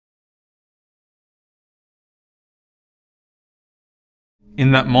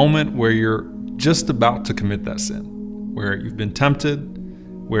In that moment where you're just about to commit that sin, where you've been tempted,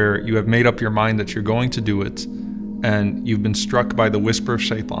 where you have made up your mind that you're going to do it, and you've been struck by the whisper of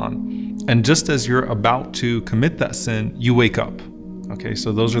shaitan, and just as you're about to commit that sin, you wake up. Okay,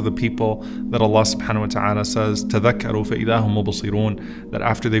 so those are the people that Allah subhanahu wa ta'ala says, تَذَكَّرُوا فَإِذَا هُمْ مُبْصِرُونَ, that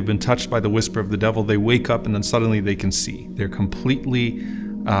after they've been touched by the whisper of the devil, they wake up and then suddenly they can see. They're completely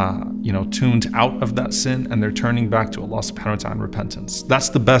tuned out of that sin, and they're turning back to Allah subhanahu wa ta'ala in repentance. That's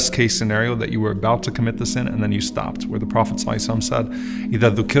the best case scenario, that you were about to commit the sin and then you stopped, where the Prophet ﷺ said,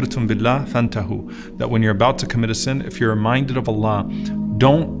 إِذَا ذُكِرْتُمْ بِاللَّهِ فَانْتَهُوا, that when you're about to commit a sin, if you're reminded of Allah,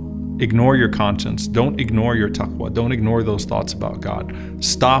 don't ignore your conscience, don't ignore your taqwa, don't ignore those thoughts about God.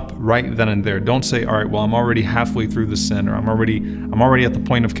 Stop right then and there. Don't say, all right, well, I'm already halfway through the sin, or I'm already at the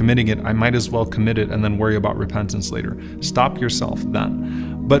point of committing it, I might as well commit it and then worry about repentance later. Stop yourself then.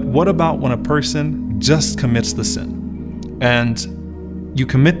 But what about when a person just commits the sin? And you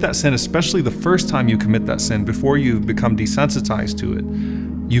commit that sin, especially the first time you commit that sin, before you've become desensitized to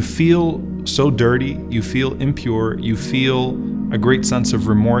it, you feel so dirty, you feel impure, you feel a great sense of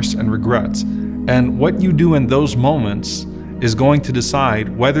remorse and regret. And what you do in those moments is going to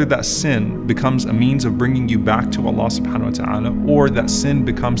decide whether that sin becomes a means of bringing you back to Allah subhanahu wa ta'ala, or that sin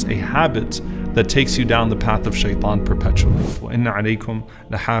becomes a habit that takes you down the path of shaitan perpetually. وَإِنَّ عَلَيْكُمْ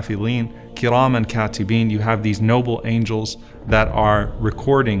لَحَافِظِينَ كِرَامًا كَاتِبِينَ, you have these noble angels that are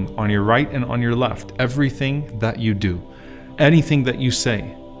recording on your right and on your left everything that you do, anything that you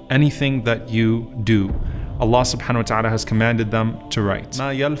say, anything that you do. Allah subhanahu wa ta'ala has commanded them to write.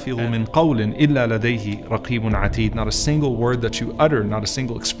 مَا يَلْفِظُ مِنْ قَوْلٍ إِلَّا لَدَيْهِ رَقِيبٌ عَتِيدٌ, not a single word that you utter, not a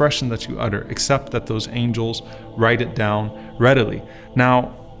single expression that you utter, except that those angels write it down readily.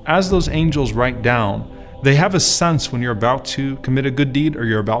 Now, as those angels write down, they have a sense when you're about to commit a good deed or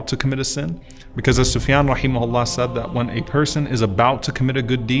you're about to commit a sin. Because as Sufyan rahimahullah said, that when a person is about to commit a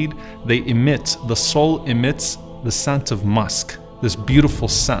good deed, the soul emits the scent of musk, this beautiful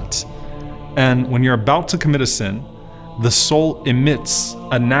scent. And when you're about to commit a sin, the soul emits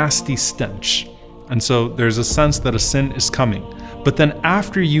a nasty stench. And so there's a sense that a sin is coming. But then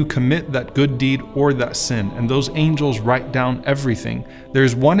after you commit that good deed or that sin, and those angels write down everything,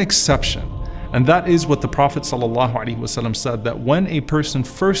 there's one exception. And that is what the Prophet ﷺ said, that when a person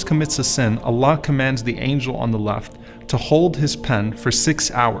first commits a sin, Allah commands the angel on the left to hold his pen for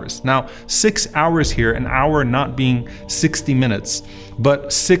 6 hours. Now, 6 hours here, an hour not being 60 minutes,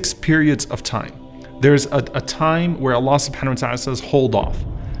 but 6 periods of time. There's a time where Allah subhanahu wa ta'ala says, hold off.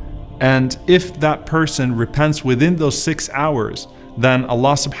 And if that person repents within those 6 hours, then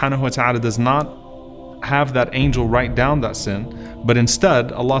Allah subhanahu wa ta'ala does not have that angel write down that sin, but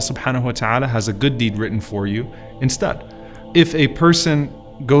instead Allah subhanahu wa ta'ala has a good deed written for you instead. If a person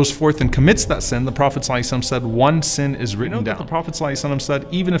goes forth and commits that sin, the Prophet ﷺ said one sin is written down. The Prophet ﷺ said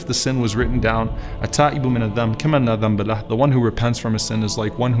even if the sin was written down, التائب من الذنب كمن لا ذنب له, the one who repents from a sin is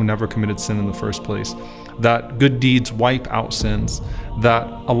like one who never committed sin in the first place. That good deeds wipe out sins, that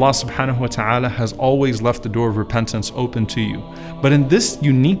Allah subhanahu wa ta'ala has always left the door of repentance open to you. But in this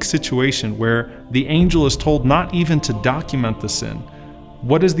unique situation where the angel is told not even to document the sin,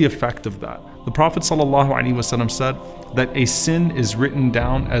 what is the effect of that? The Prophet ﷺ said that a sin is written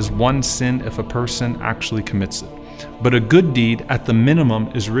down as one sin if a person actually commits it. But a good deed at the minimum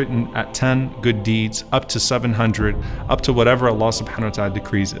is written at 10 good deeds, up to 700, up to whatever Allah subhanahu wa ta'ala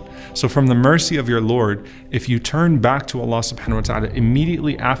decrees it. So from the mercy of your Lord, if you turn back to Allah subhanahu wa ta'ala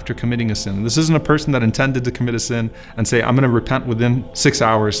immediately after committing a sin, this isn't a person that intended to commit a sin and say, I'm going to repent within 6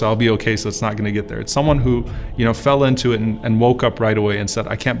 hours, so I'll be okay, so it's not going to get there. It's someone who, fell into it and woke up right away and said,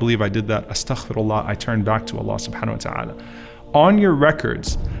 I can't believe I did that. Astaghfirullah, I turned back to Allah subhanahu wa ta'ala. On your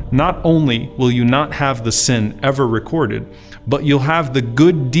records, not only will you not have the sin ever recorded, but you'll have the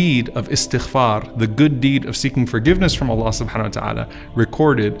good deed of istighfar, the good deed of seeking forgiveness from Allah subhanahu wa ta'ala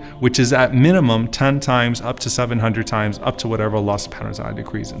recorded, which is at minimum 10 times, up to 700 times, up to whatever Allah subhanahu wa ta'ala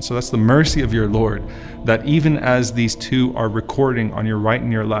decrees. And so that's the mercy of your Lord, that even as these two are recording on your right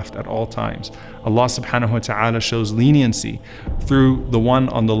and your left at all times, Allah subhanahu wa ta'ala shows leniency through the one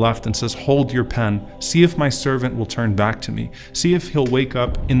on the left and says, hold your pen, see if my servant will turn back to me, see if he'll wake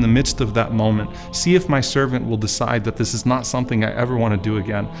up in the midst of that moment, see if my servant will decide that this is not something I ever want to do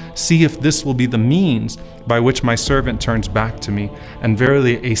again, see if this will be the means by which my servant turns back to me. And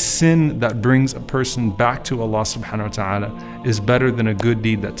verily a sin that brings a person back to Allah subhanahu wa ta'ala is better than a good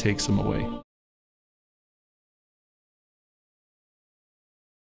deed that takes him away.